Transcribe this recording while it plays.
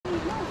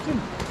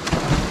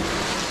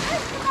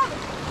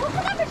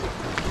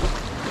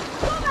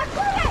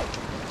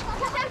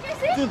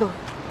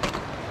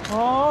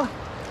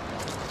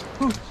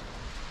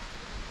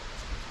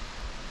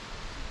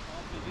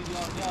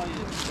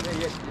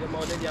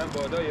هم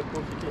بالا یه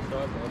پوکی که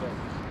ساعت بالا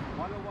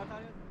حالا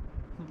واتر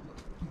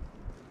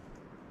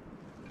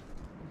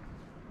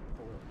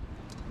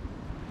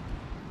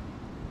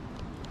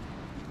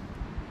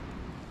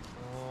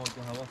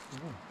که هوا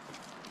خوبه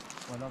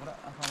بالا برا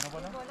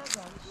بالا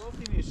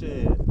گفتی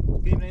میشه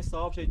که این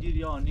صاحب شه دیر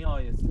یا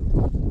نهایت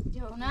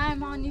نه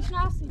ما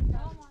نشناسیم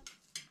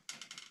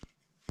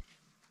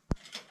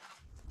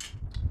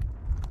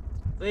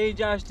ای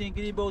جاشتین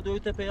کری با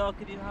دویت پیا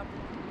کری هم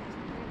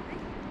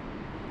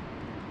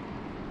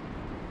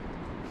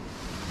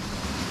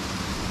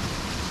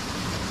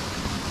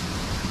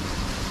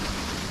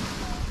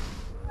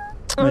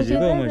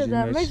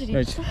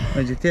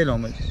مجي تيلو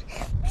مجي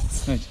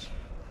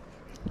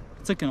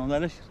سكنوا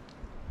معلش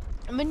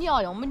من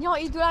يوم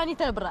يدوراني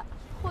تبرع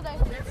خذ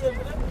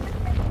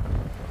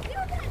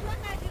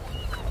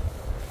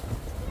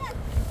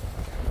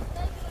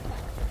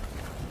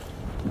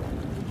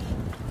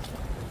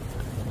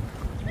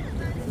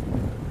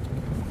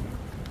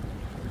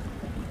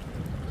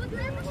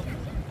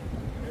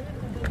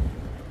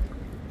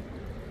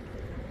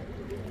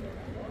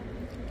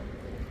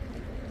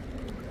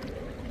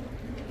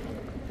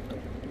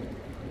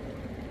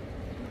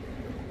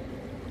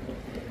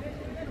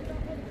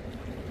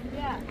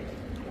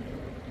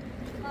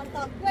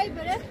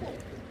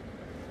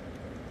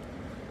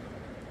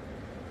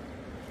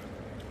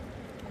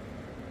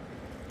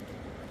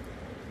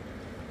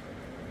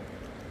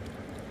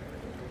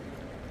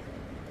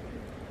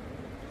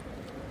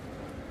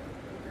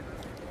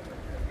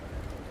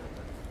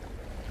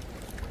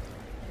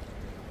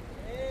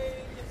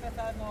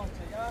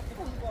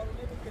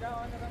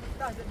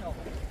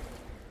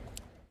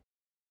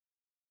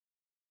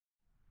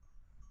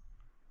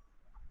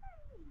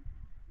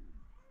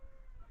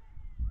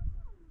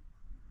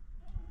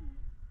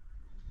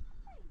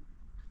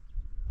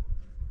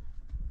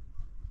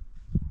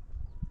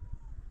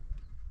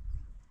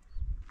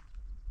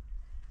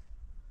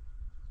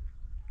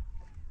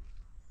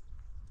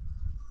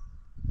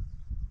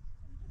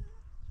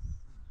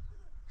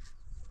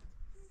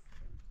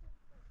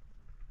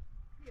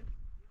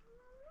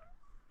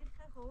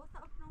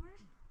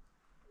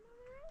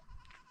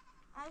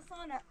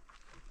أفسانة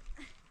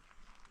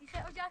يخي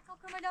أوجعك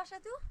كم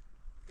داشتو؟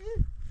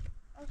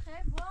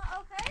 أوكي بوا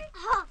أوكي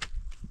ها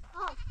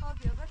ها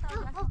بيو بس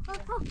أوجعك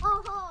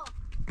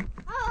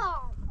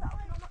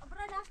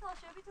برا داشتو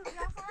شو بيتو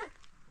جالسة؟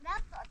 لا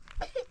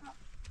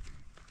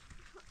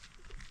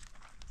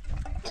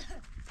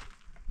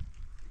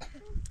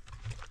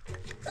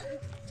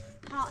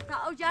ها تا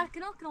أوجعك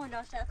كم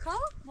داشت خو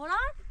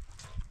بولان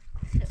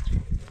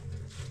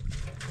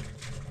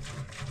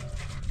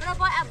برا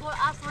باي أبو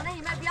أفسانة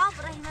هما بيا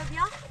برا هما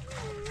بيا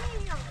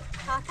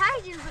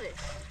تاي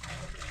جنزلش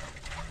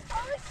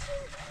باش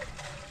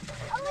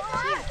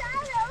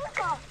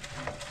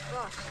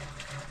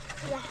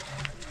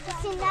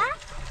بسنا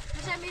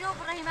مش ميرو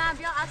برا هما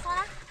بيا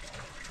أفسانة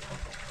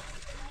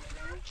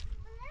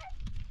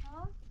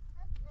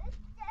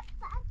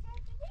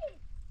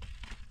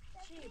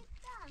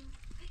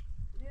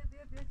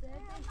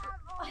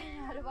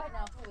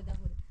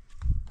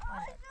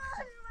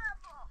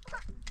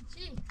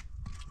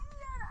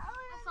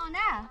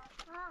أفسانة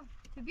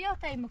تبيا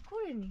تاي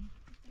مكورني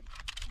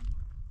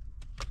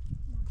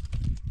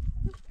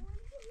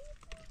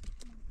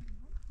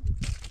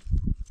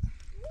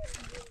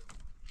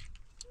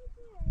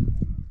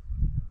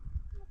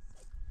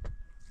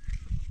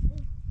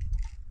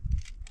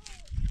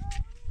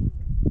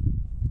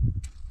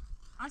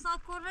عصا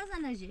كورة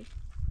زنجي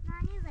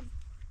ناني بل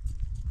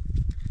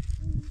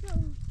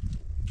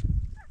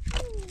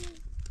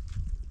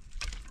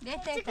ليه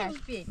تاكاش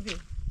بي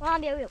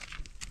وعندي أبيو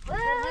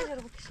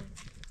نجرب كشي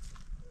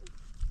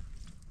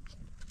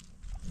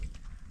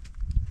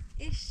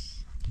إيش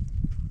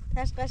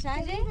تاش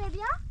قشنجي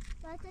بيا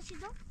لا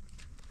تشيدو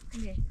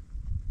ليه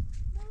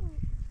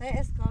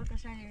هاي اسكال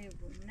قشنجي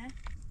بيبون نه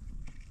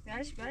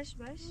باش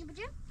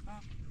نبجي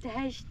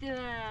تهشت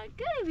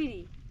كل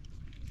بيري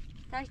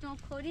تهشت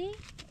نوكوري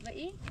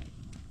بقى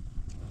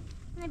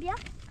نبيا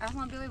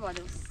أحمد بيوي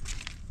بادوس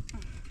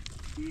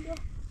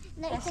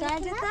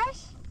قشنجي تاش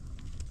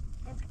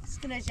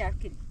سكنا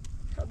جاكل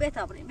بيت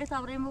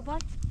أبرين موبايل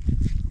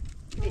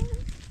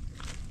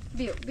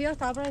بيو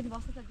تابرين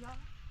باسط الجار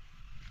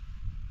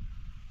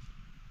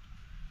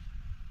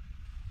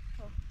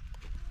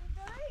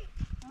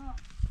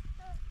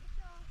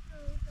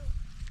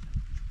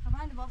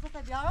طبعا باسط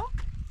الجارو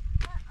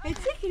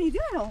هتسكني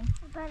دورو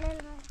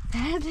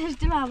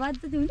هذا مع بعض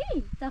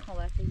تدوني تاخو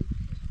بعدين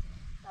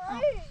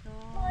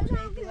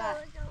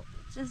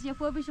بس يا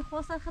فوق بيش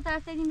خوصة خطر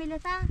تاني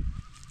ملتا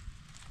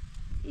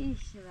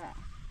إيش بقى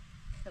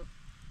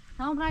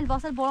تمام راي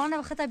الباصل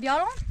بوران بخطة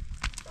بيارون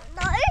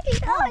لا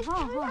إيه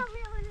ها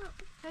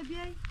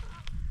تبيي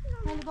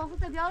هل الباصل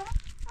بيارون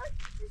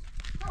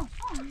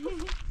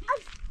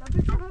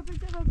بابا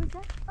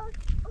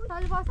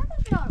هل الباصل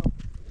بيارون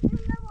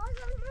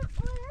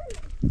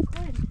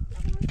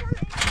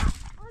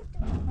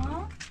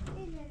ها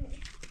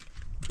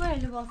وين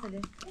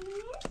الباصل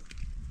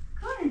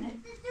كورن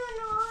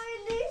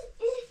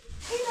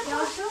يا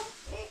شو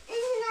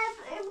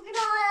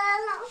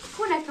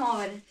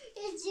آورد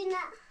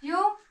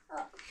یو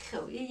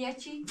خب یه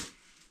چی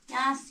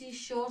یه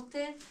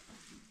شورته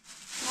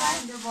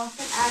نه لباس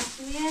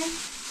اصلیه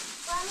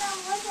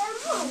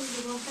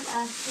لباس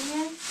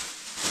اصلیه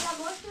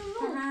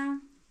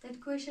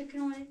تکوی شکل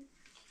مونه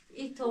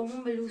این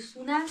تومون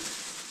بلوسونه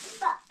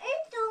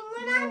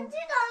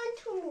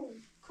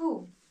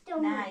کو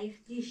نه ایف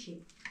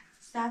دیشی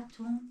 100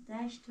 توم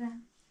دشت و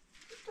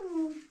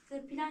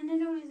زپیلن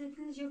نلوری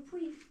زپیلن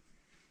جپوی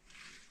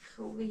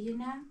خوبه یه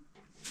نه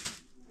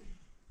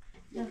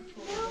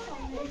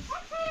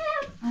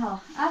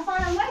ها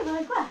افانم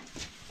باید که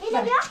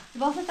اینه بیا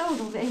لباس تا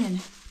اردو به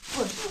اینه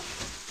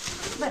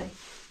بره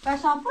بر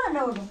شامپور هم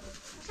نوردم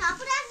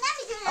شامپور هم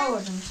نمیدونم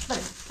آوردمش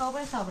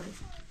بره صابره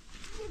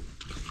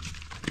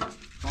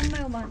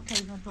همه اومد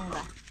تلیفون تو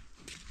بر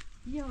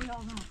یا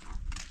من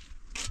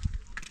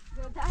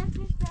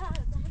دستش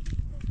در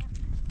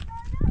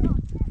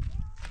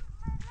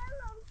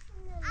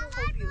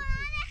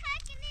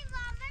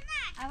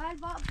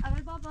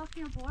اول باب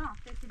باقیم بوران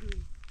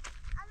تکلی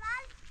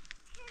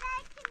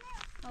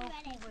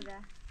خوب بوده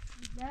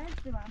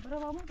درست من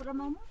برو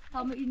مامون تا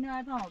این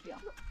نوردان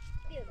بیام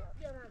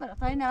برو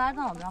تا این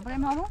نوردان بیام برای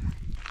مامون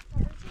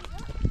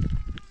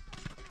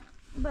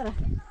برو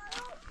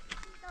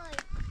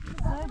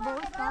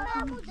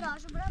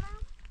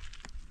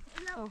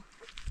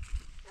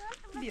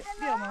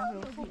بیا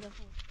مامون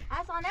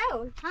افسانه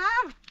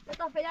ها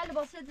تا فعلا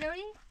لباس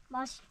داری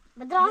باش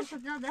بدراش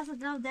دست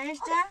درو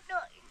دشته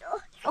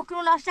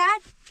اکرو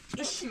لاشد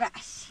ایش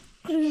باش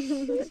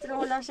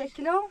درو لاشه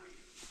کلو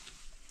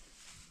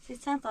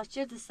سیستم تا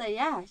چیر دسته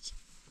یاج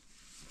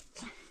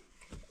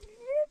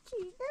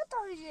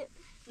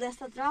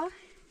دست درو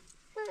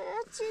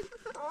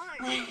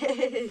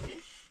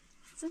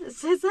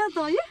سیستم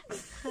تایه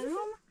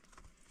خروم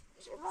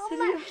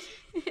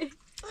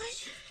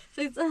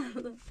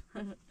سیستم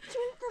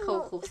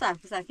خوب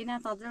سرکی نه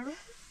تا درو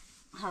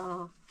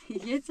ها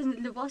یه تن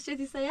لباس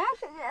شدی سیار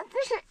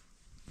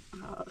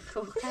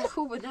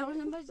خوبه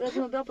دارم باش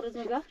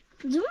برزم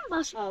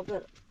باش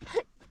بر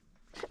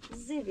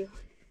زیبیو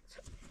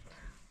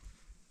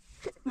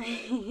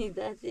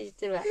دادی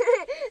تبع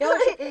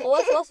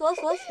واس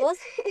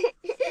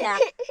نه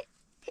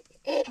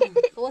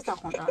واس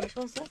اخوان مش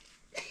واس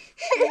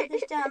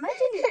ايش تعمل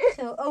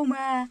خو او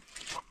ما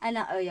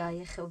انا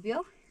يا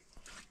خوبيو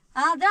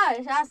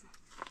دارش اصلا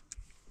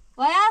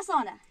وای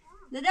اصلا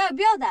ده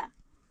بیا ده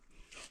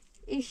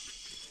ایش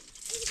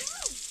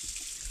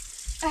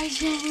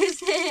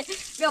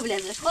بیا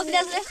بلزش خود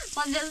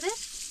بلزش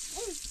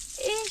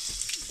ایش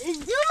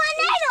زوما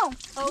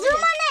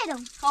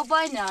نیرم خب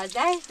بای نه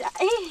دشت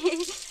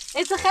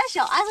ایت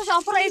خشم از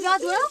شامپور ای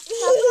بیاد برو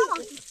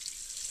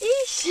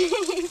ایش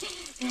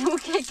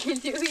ممکن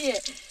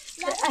کلیویه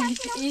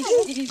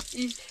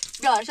ایش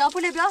بیا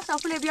شامپور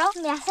بیا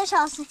میخه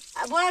شاسه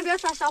برو بیا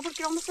شامپور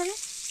کیلو مسئله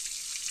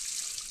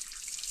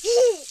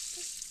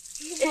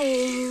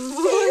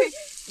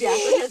بیا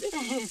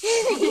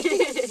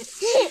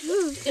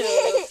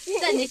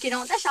sen yıkın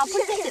onu da şampur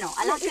kesin o.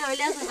 Allah ki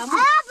öyle yazın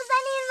ama.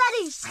 بزنین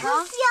وریش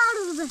خیلی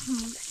یارو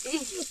بزنین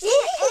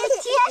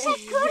چیه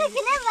شکوری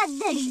که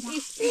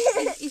نبدلی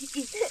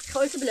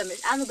خوش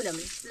بلمش آنو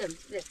بلمش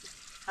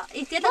ha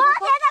teta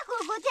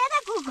kuku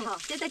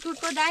teta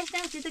kuku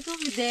dashtem teta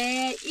kuku de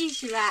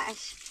ish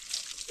vash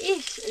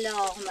ish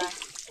lagma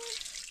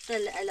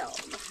sel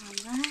lagma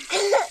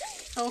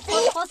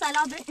خود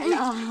سلام به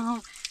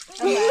سلام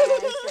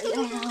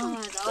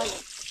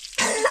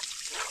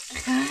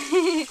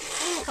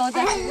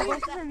خدا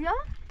بیا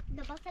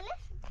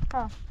دباسلش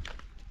ها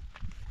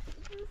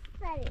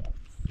سریع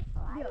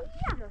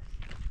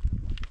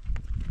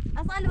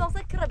اصلا لباس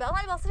کربه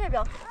اصلا لباس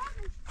بیا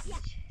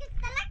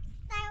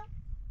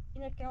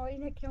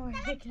اینک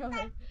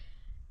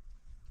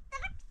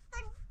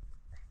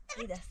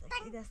این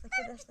دستک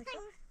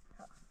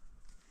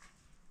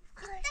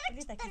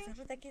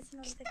رو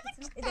تکیسن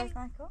این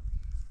دستکو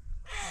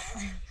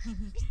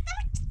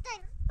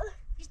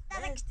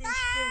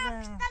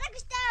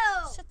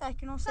شتا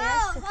کنون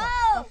سیاست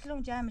تا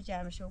کلون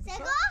جمع شو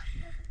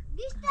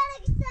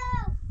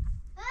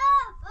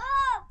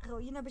خو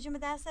اینا بجم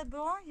دست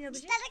برون اینا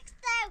بجم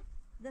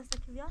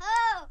دست کی بیا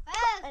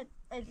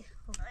الی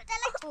خوب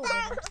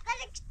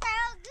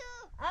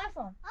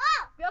آسان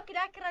بیا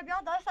کرا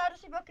بیا داش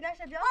سرش بیا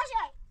کرش بیا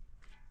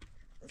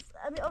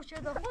ابي او شيء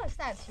ده خلاص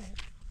تعال شيء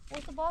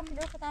وصباح من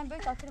الاخر تعال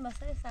بيت اكل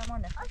مسألة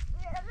سامانة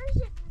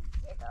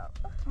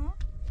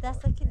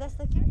دستك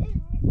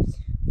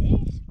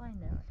ايش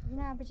باينه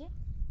هنا بجي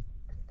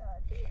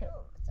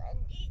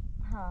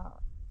ها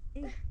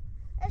ايش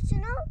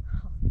شنو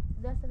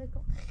دستك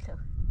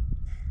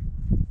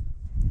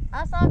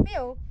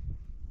اصابيو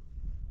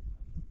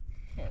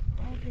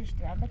ليش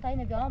تعال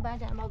بتاينا بيان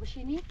بعد ما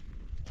بشيني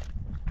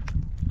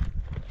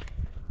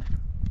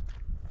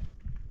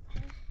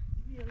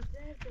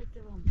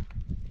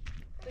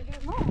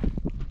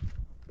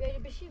بیا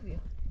بشی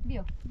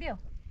بیا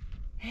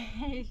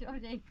شو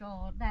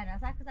جیکو در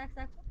ساکو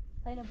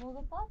تاینا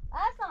بوزو پاس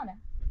آسانه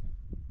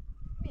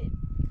بیا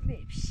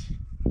بش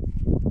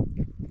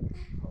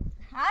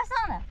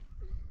آسانه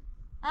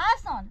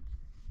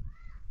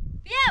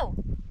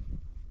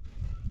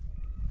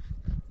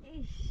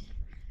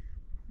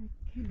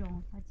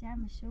خب تا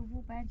جمع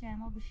شو بعد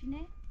جمع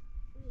بشینه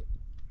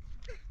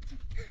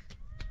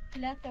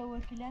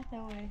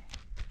كلاته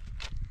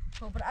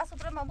خب رأسه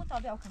برا ما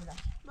متابع وكمل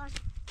باش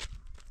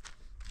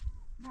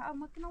لا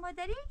ما كنا ما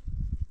داري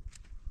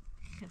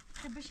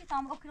خب بشي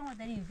تعمل كنا ما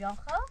داري بيان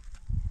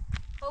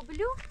خو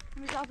بلو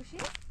مزا بشي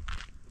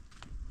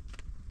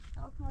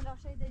كنا لا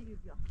شيء داري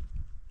بيان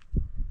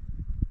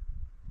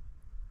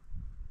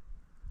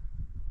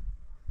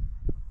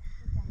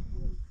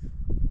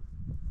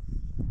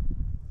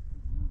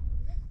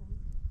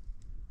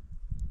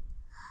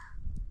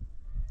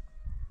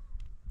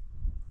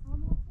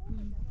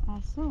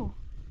عسو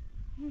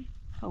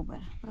خب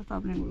برا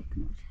طابلين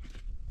وكنا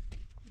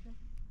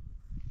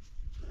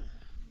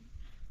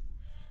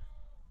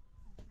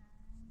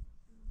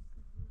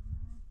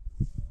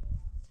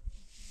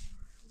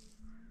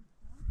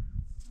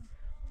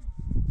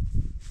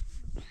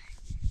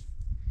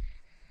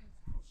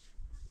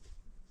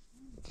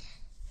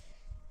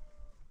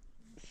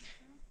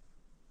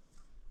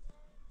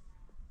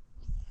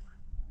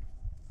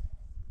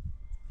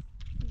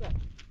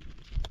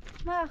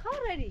ما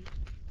خرري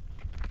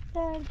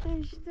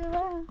دردش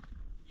دوا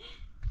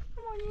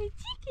موني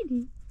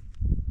تيكني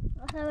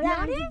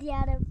خبرم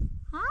دیارم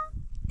ها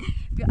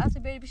بیا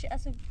اسب بری بشی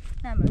اسب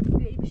نمر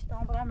بیا بشی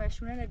تا برام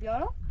برشونه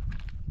بیارم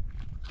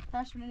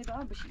تاشونه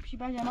بیارم بشی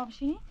بعد جمع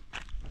بشی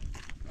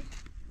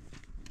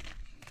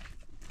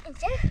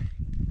اینجا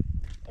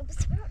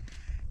بسم الله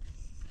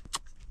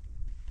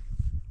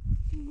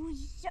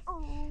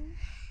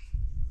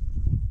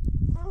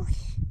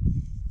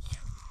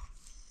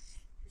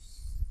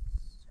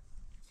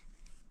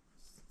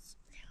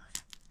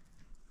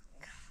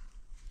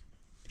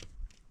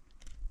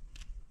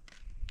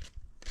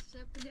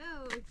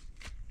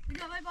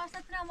بلو اول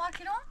باستنا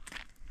ماركينو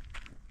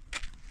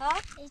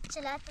ها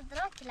ثلاثة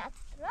دراهم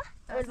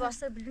اول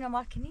باست بلونا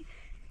ماركيني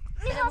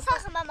میخوام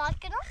ساخم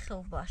مارکنم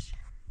خوب باش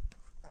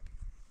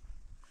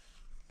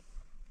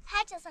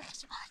هر چه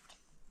ساخش مارکن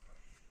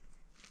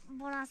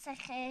بران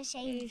ساخ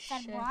شيء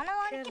سربان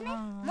مارکنه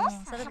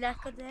مصر صار بلاك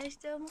قداش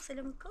تو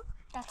مسلمكم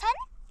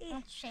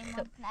تاتني شيء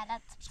ممكن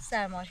على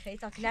سامان خري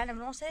تاكل انا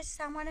من وصل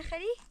سامان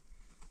خري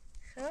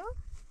خو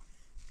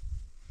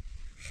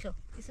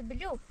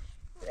يسبلو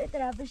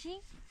ترى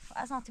بشي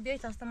اصلا تبيعي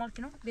تاست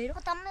ماركينو بيرو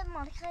خطم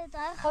ماركه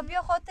ده خب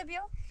بیا خود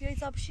بیا بیای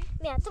تابشی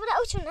میا تبلا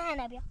اوش نه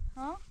نبیا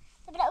ها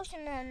تبلا اوش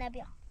نه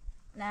نبیا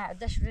نه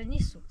داش ولا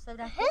نیسو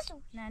صبر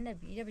هسو نه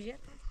نبی اینا بجی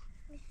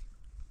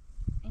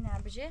اینا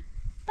بجی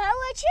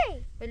باو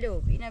چی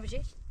بلو بی اینا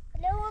بجی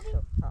لو بی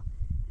ها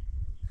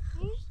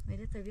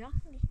میره تو بیا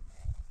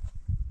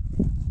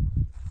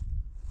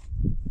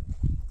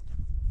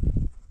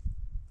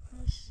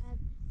مش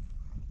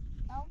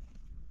او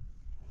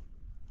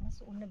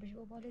nasıl onunla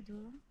bir böyle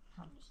diyorum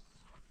ha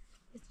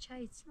biz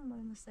çay içsin ama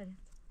mesela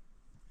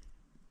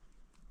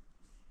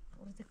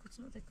orada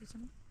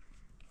kutusunu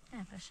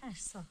ne paşa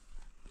sağ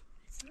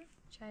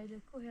çayla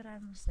koyar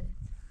mesela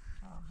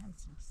ha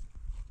hemsiniz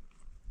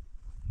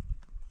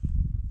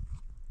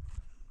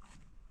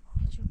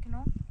çünkü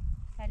no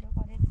hello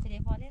böyle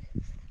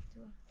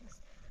dur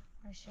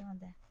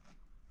aşağıda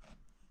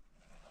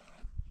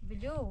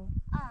biliyor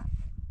اه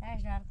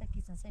ايش نعرفك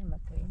كيس نسير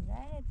مكوين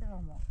لا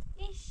ترومو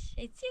ايش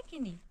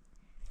هيتيكني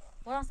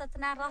ورا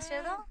ستنا راس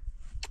هذا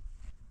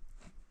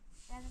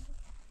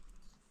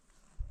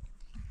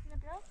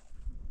نبلا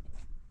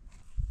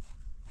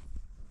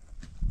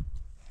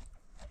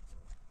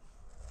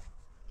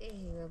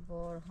ايه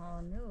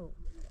برهانو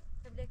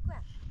تبلك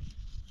وين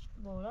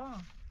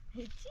بوران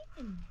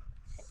هيتيكني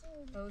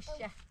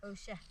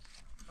اوشه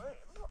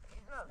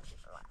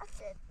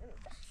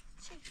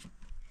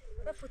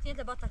برا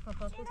بوتينتا بطلك ما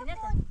باس بوتينتا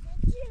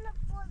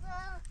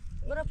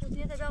برا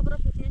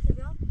بوتينتا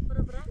بيا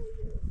برا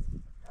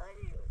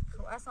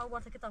خو اصلا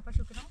اول كده طاف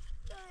شو كده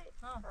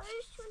ها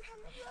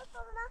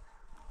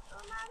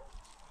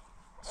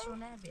شو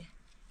نبي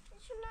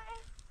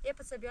يا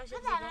بس بيا شو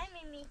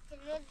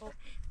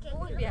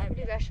قول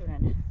بيا شو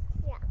انا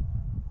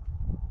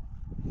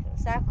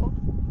ساكو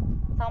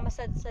تام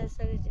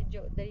سد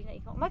جو درينا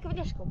يكون ما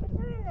كبديش كوب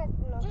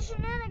شو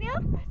انا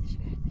بيا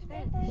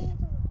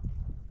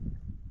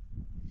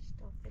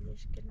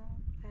ليش كنا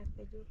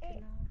هبدو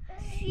كنا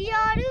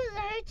یارو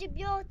هرچی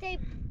بیاته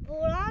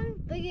بوران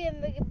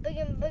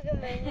بگم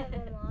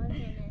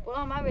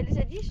والله ما عمل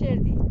لسه دي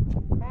شردي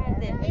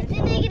بعد انت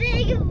نگره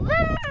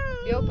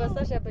بيو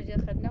بس بجي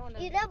خدنا ولا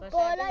اینا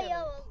بالا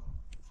یا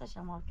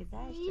ساشا ماركت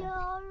داشت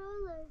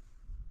یارو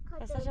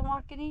بس ساشا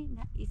ماركني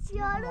لا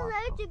یارو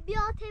هرچی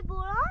بیاته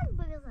بوران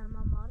بگم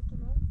ما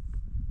مارکنه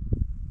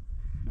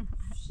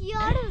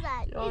یارو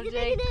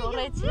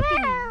زد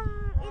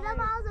اینا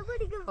مازه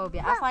بودی خب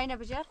بیا اصلا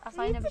بجر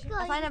اصلا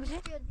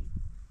بجر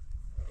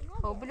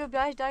خب بلو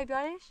بیاش دای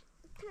بیارش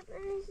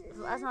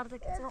اصلا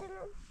رتك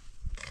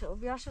خب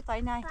بیاش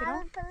تای نه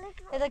کنم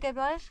اذا که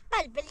بیارش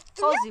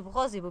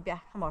غازی بو بیا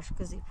هماش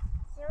کزیب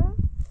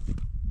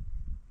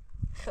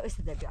خب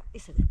استد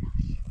بیارش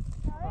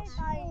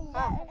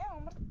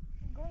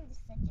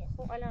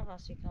خب الان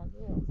راسي كان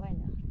دو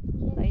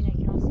وين تای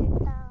نه کناسی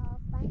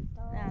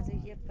از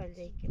یه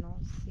پلیک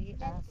نوسی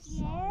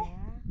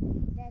افسانه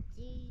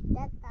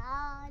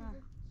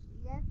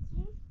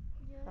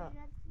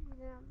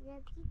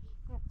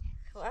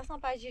خب اصلا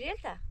پای جیریل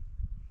تا؟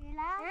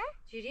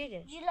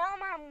 جیریل جیلا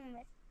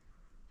همون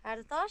هر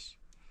دوتاش؟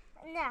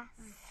 نه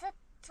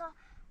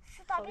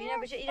خب اینه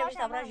بشه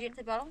تبرا جیریل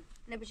تا بیارم؟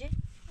 اینه بشه؟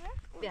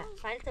 بیا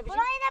فایل تا بشه؟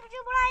 برای اینه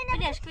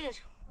بجه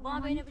بلیش با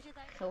هم اینه بشه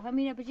خب هم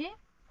اینه بشه؟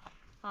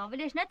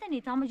 بلیش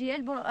نتنی تا هم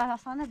جیریل برو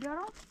افسانه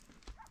بیارم؟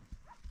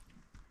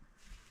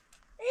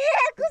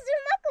 کسو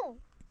مکو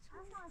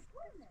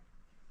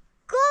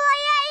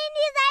کویا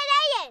اینی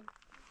زایلاین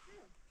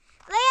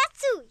ویا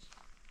سوی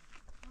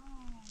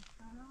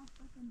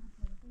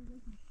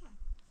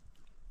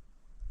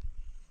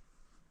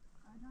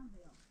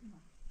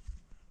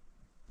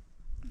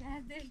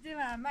دشتی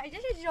من اینجا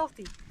چه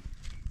جافتی؟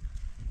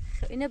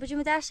 اینه بجه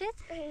مترشد؟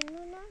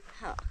 اینو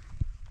ها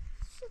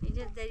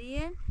اینجا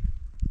درین؟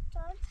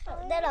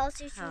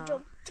 دراسی شو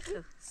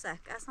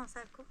سک اصلا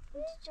سک کن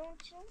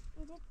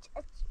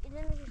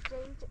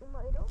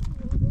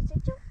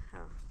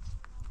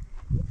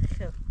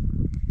خب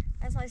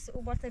اصلا ایست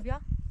او بارت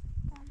بیا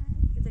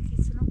یه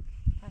دکی سنو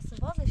پس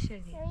بازش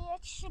شدی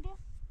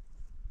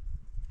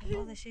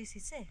بازش ایستی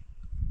سه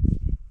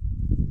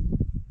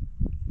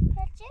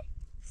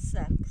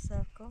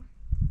سک کن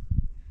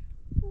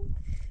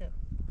خب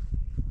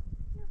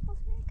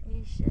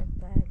ایشه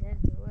بله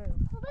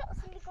دوارم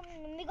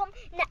میگم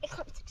نه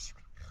ایخوام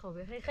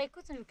خب خیلی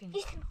کتن میکنی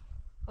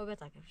خب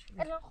بتاکمش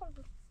الان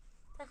خوب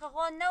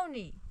تخوان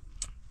نونی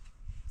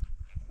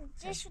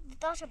چه شد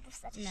داشت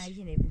بوستش نه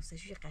یه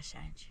نبوستش یه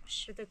قشنج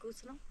شده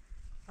کتنم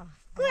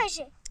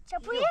گوشه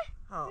چپویه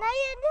نه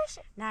یه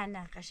نشه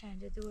نه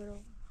قشنج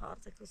دوارم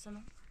هارت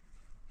کتنم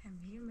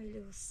هم یه میلی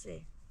و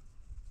سه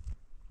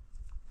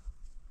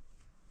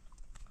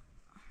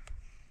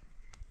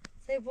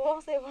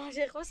سيبوه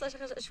شيخ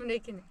بس شو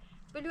نيكني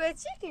بالوقت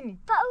شيكني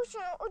باوشو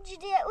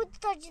وجدي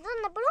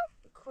وتجدنا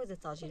بلو خذ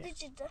الطاجين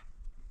وجدي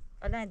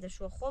انا عندي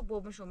شو خو بو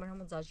مشو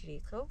منهم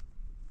الطاجين خو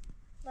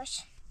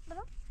باش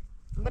بلو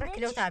برا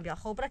كيلو تاع بيا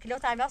خو برا كيلو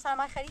تاع بيا صار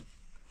ما خلي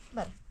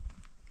برا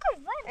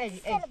كل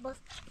اجي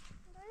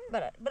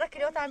برا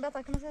كيلو تاع بيا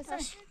تاك مثلا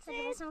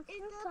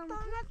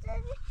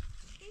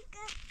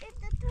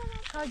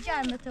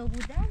راجع متى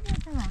بودا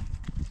تمام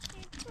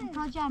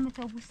راجع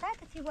متى بوسا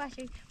كتي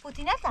واشي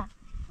بوتينتا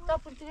تا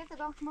بوتينتا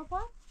داك ما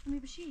با مي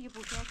بشي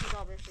يبوتينتا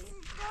دا بشي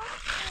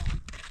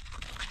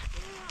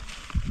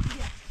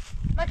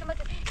ما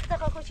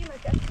تاخذ خوشي ما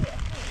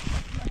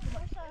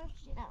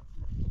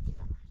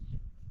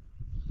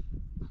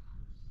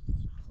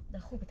ده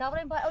خوب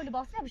تابرين با اول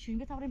باصله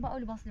بشوين تابرين با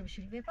اول باصله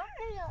بشوين بيبا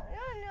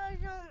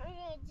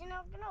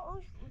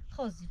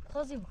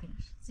خوزي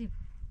بكنش زيب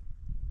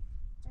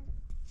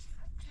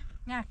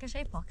نه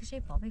كشي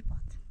با بيبات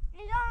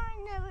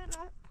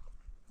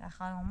لا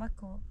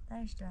خانومكو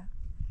دايش ده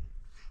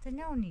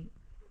تنوني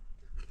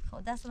خو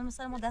دست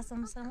مسلمو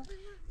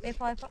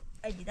بيبا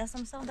اجي دست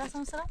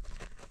مسلم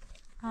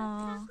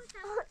ها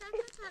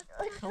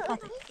خو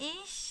فاتك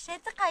ايش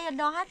تقايل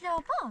لوهات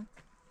لوبات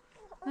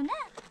هنا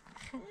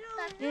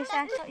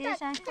يشان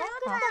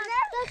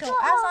خو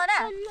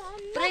اصلا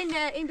برين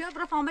ان بيا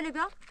برا فاميلي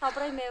بيا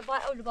برين با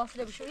اول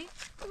باصله بشوي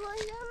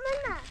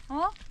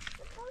ها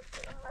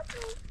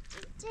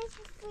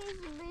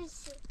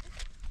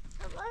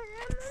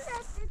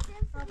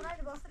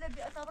طبعا باصله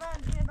بيا طبعا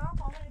بيا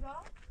فاميلي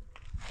بيا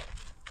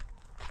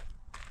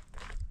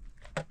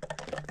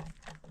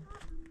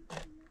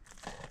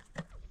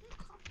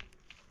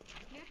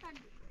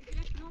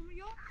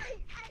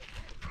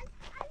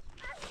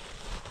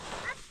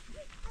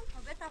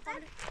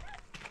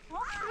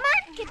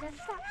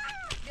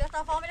بیا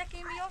تا فامیل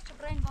کی میو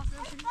چپرین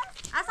واسه شدی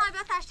اصلا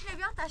بیا تشتینه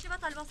بیا تشتی با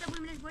طالب واسه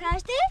بول منش بول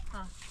تشتی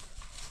ها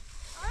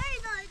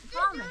ای دای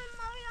فامیل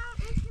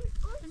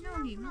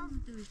نونی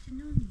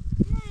نونی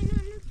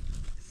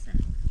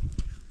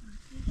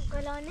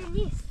گلانه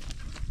نیست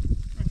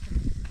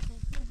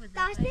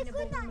تشتی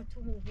کنم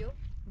تو موبیو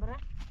برا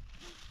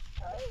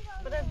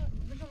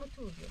بدون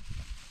تو بیو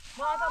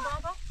بابا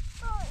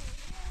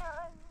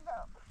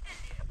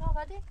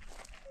بابا دی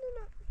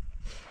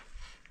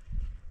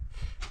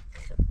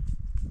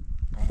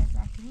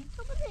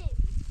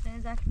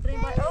زاكي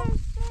برين باي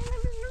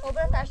او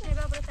برا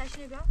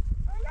تاشني بيا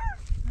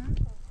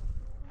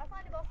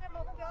اصلا باصله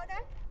موضوع بيودا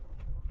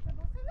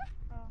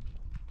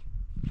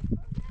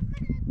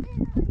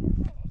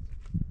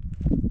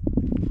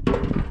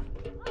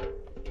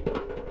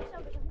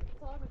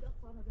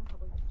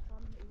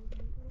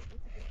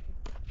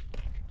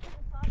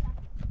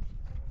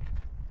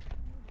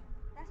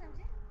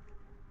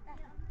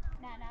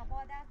لا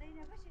بعد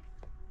عزينا بشي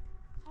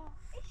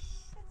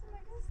ايش اسمه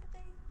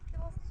قصدي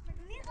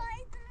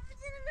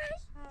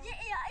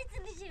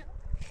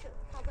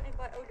طبعا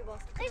يبقى اول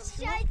باص ايش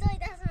جاي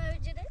طيب اسمه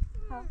وجدي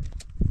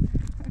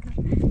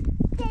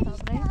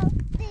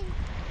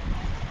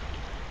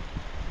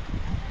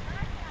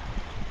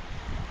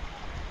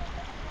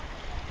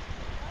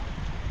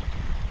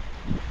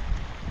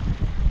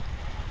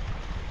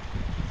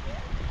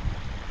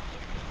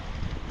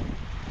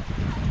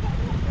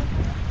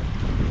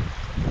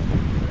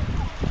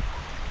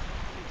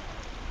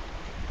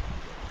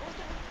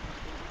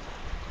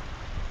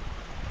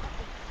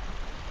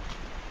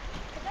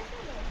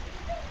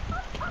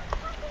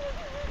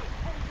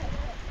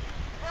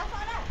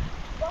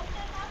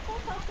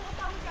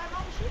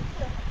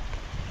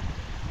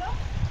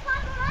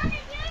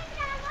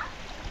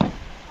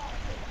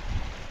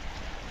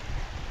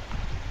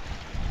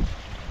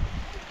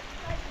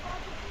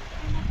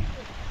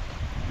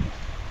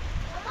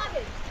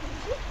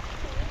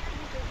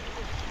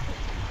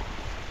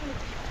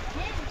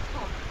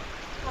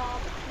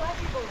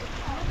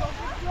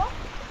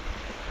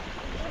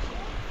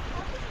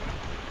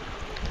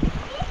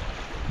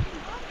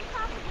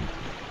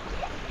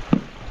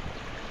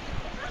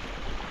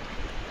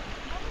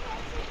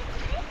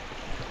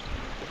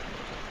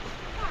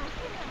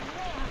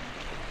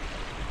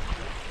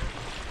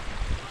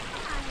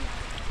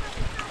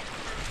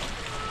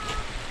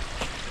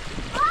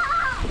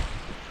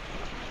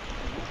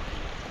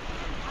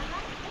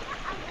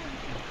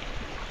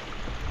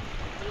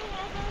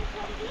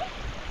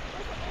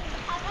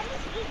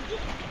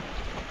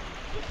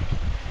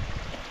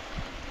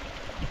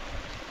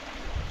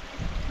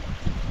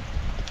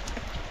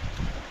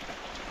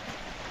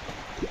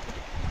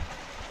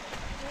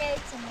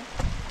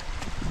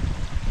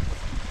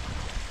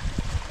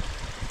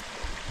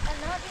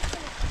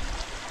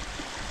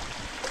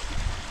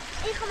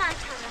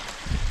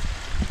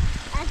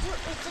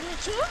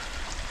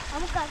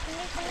Kamu kasih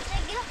kalau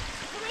saya gila,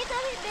 cuma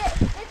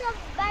itu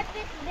bad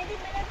bit, jadi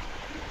mana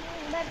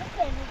bad bit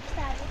kan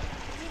besar.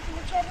 Ini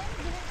macam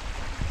ni.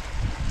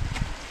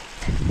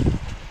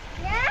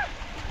 Ya,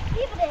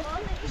 ini beres.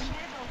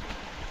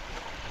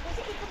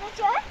 Jadi itu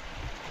macam,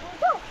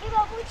 untuk ibu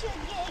macam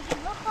gigi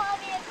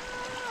berkhabi,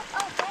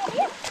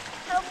 akhirnya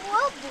kamu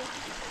abu.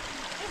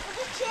 Itu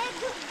macam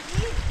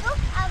gitu,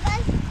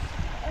 awal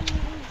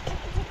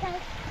kita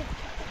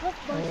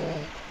bos.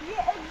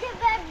 Dia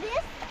bad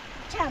bit,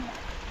 cama.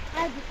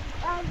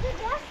 Adı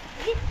da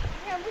git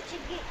bu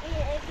çıkı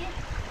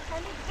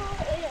hani bu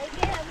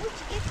bu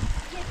çıkı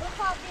git o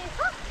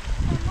fabrika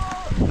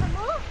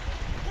ama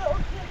o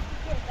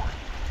kötü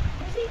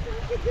şey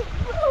kötü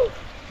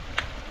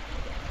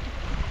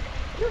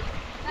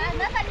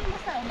ده خليه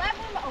مستوى بعد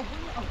ما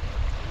أقول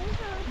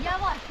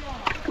yavaş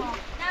yavaş.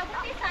 Ya bu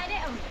bir tane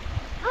öyle.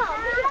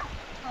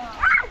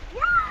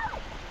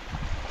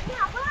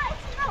 Ya bu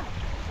içine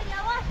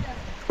Yavaş da.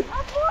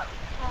 bu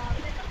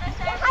hadi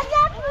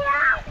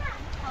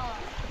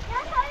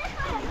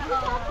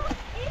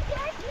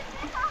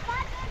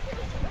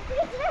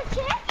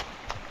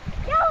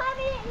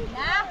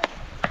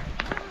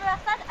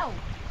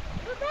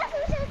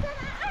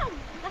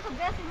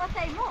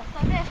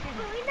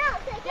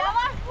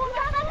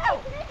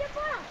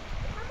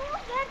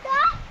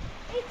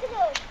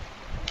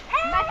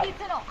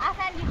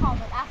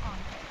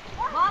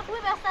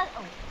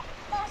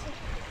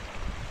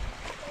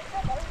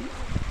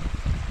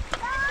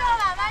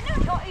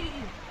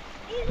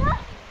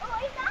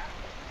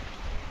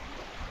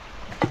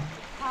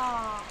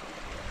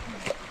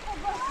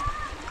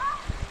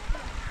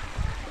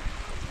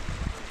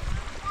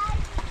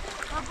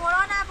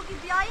Borhan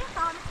bugün bir ayı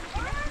sağlıklı.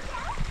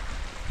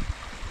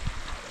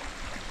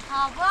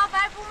 Ha bu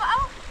haber bu mu?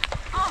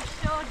 Oh,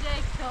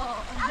 şöyle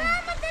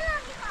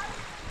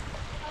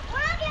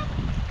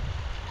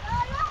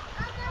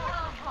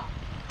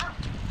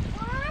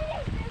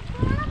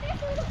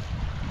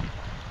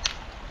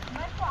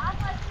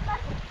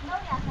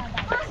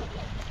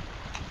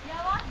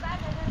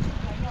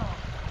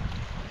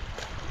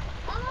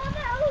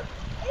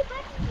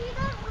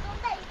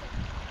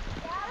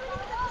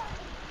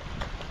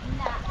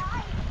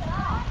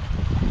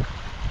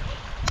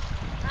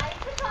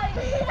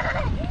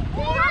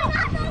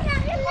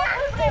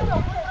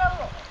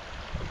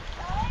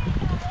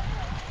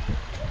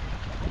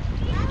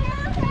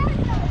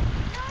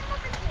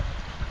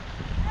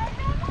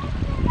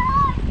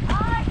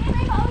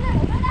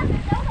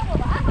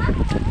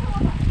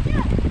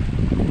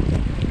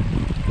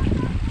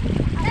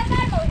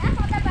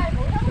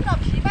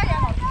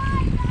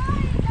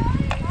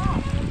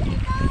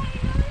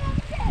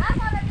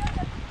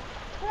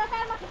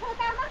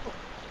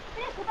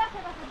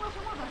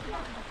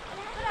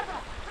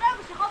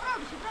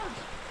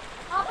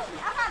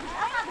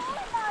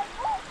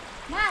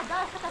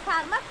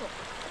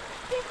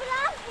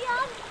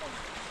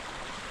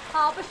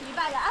بشری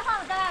بله اصلا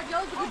در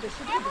جوز بود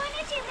بشری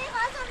نمونه چیزی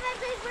خواستم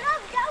بزنید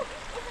برام جو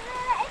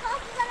ای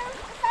خواست بزنم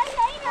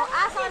سایی اینو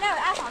اصلا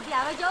نه اصلا بیا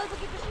و جوز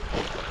بود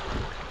بشری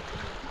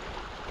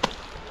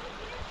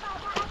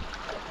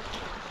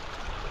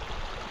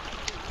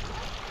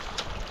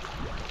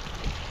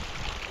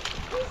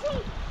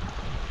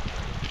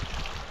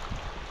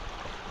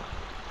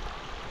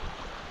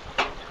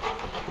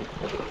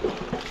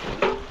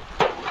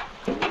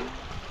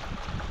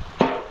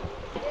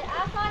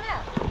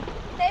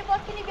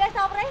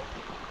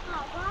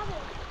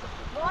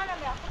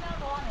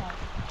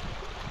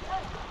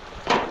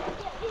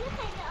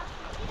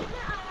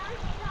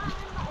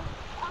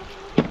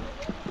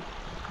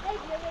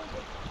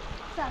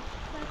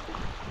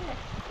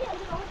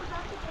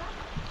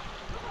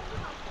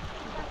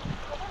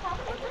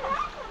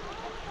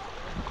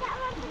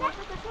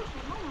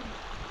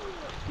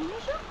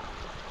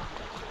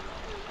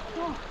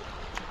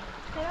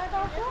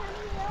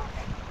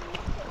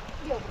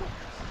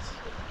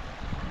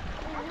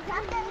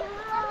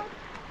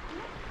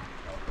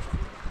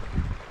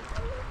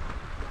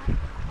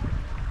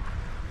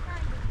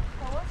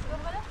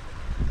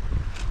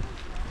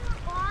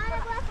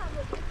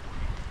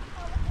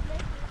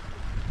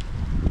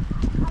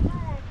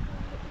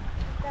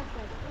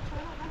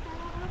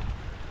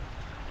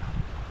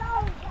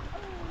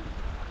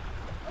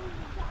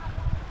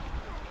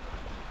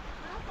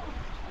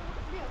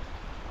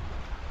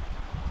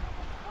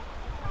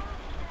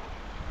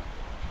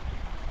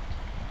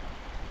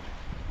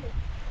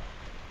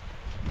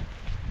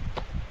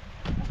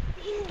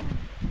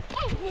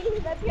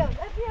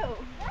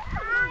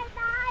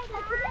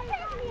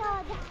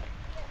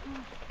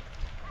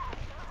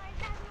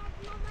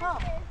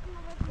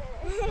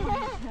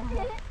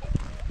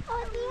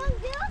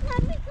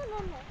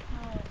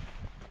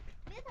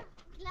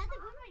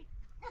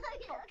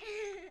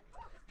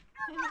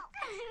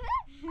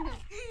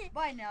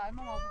باينه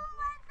ماما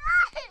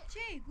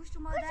چی گوشت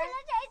اومده؟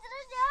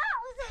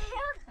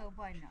 خب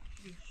باينه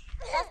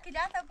بس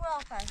كلياتها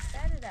برافو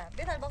سهله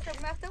بيت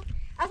البصل مفتوح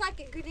اصلا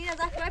كلينا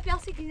ذاك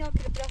بلاستيك كلينا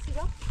كل بلاستيك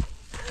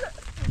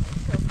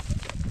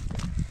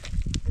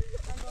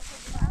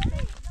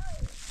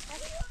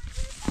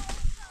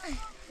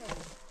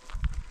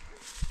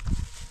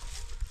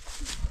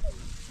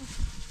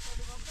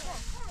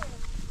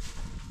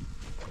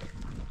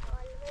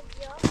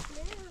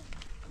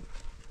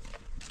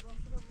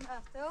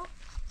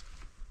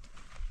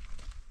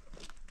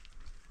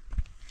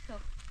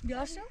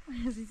بیا شو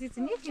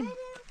زیزی میگیم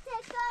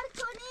تکرار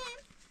کنیم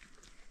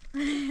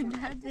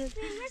درد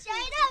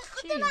شاید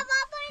خودم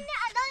بابا این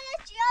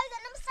ادای چیای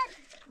زنم سر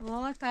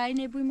وای پای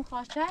نبوی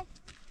مخاشه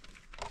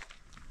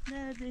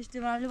درد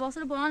اشتباه لباس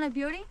رو برهان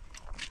بیاری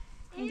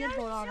اینجا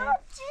برهانه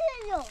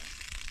چیو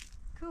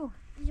کو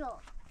جو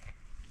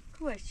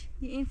کوش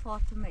این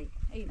فاطمه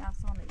این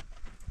افسانه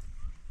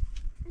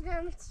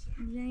اینم چی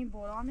این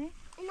برهانه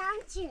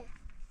اینم چی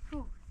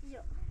کو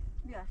جو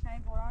بیا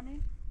شاید برهانه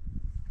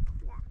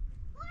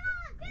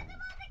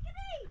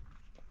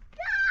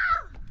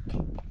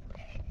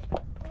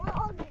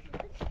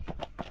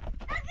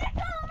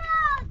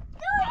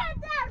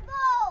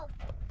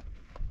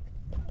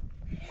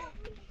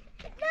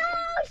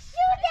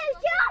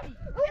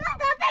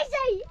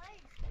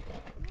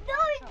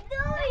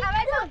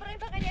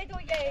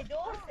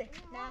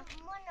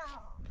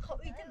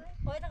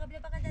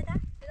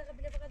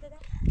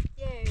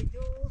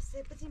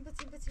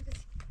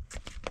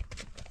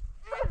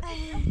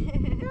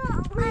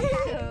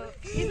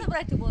Isso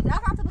para tu botar,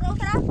 tá tu para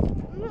outra?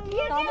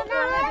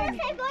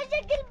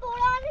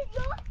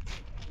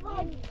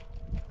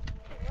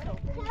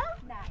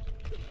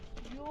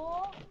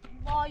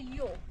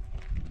 Yo.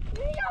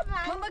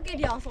 Mama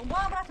queria só,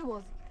 bora para tu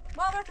bozi.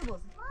 Bora para tu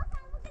bozi.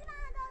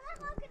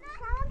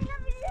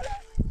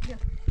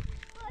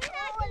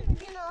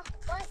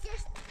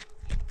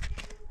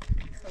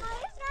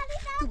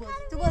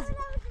 Tu bozi.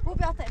 Bu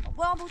biate,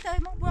 bora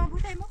butemo, bora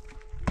butemo.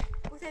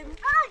 Butemo.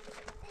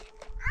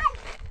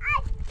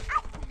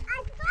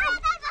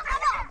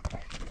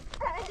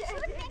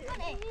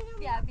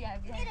 بیا بیا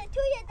بیا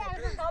توی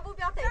در تابو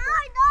بیا تابو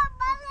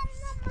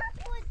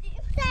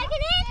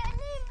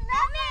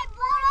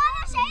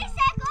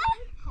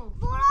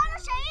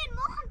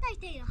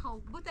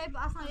خب بوتای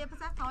اصلا یه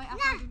پسر تای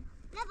اصلا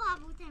نه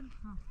بابا تم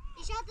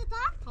ایشات تا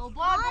خب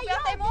بابا بیا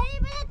تیمو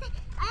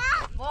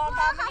بابا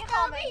تامنی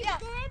خامه بیا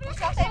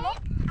بیا تیمو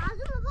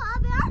ازو بابا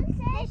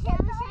بیا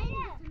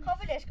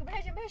خب ليش كم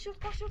بهجن بهج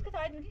شوت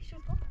كتاعد مني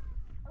شوت كم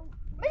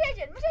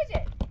مش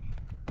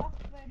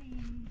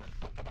آفرین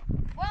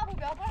بابا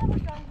بیا بابا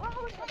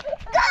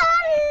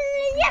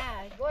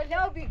قول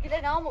لو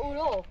بيقول نام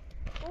اورو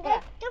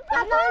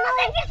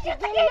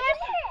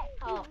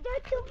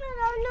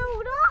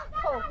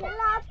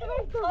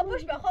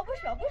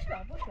خبوش بیا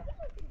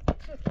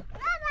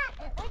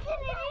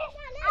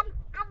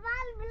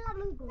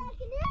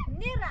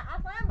نیره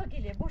افهم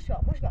بگیره بوش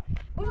بیا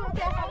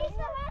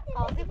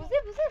زیبو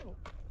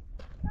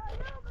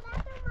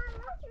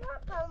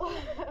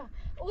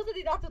اوزو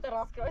دیده تو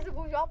تراس که اوزو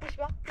بوش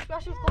بیا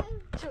شوت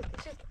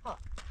ها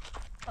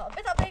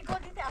بتا بری گل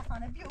دیده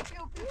افسانه بیو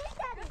بیا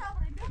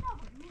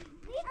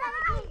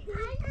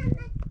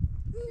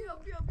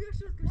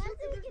شوت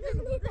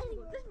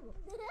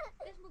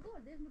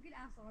دشم گل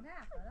افسانه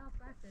خلاص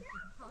بس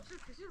ها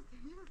شوت بزن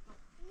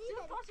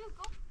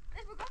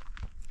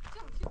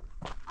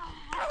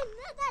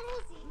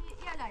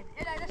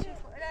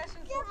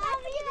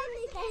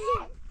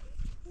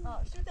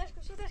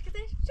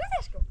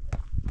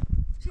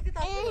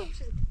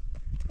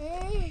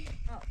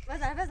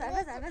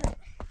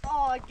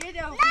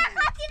گیره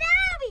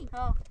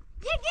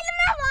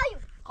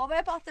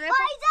خواه پاتره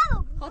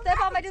خواه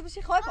پامدید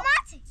بشی خواه پا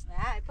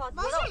نه پات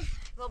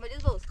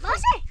پامدید بوز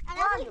باشه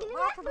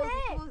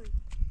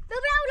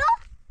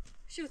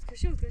شوت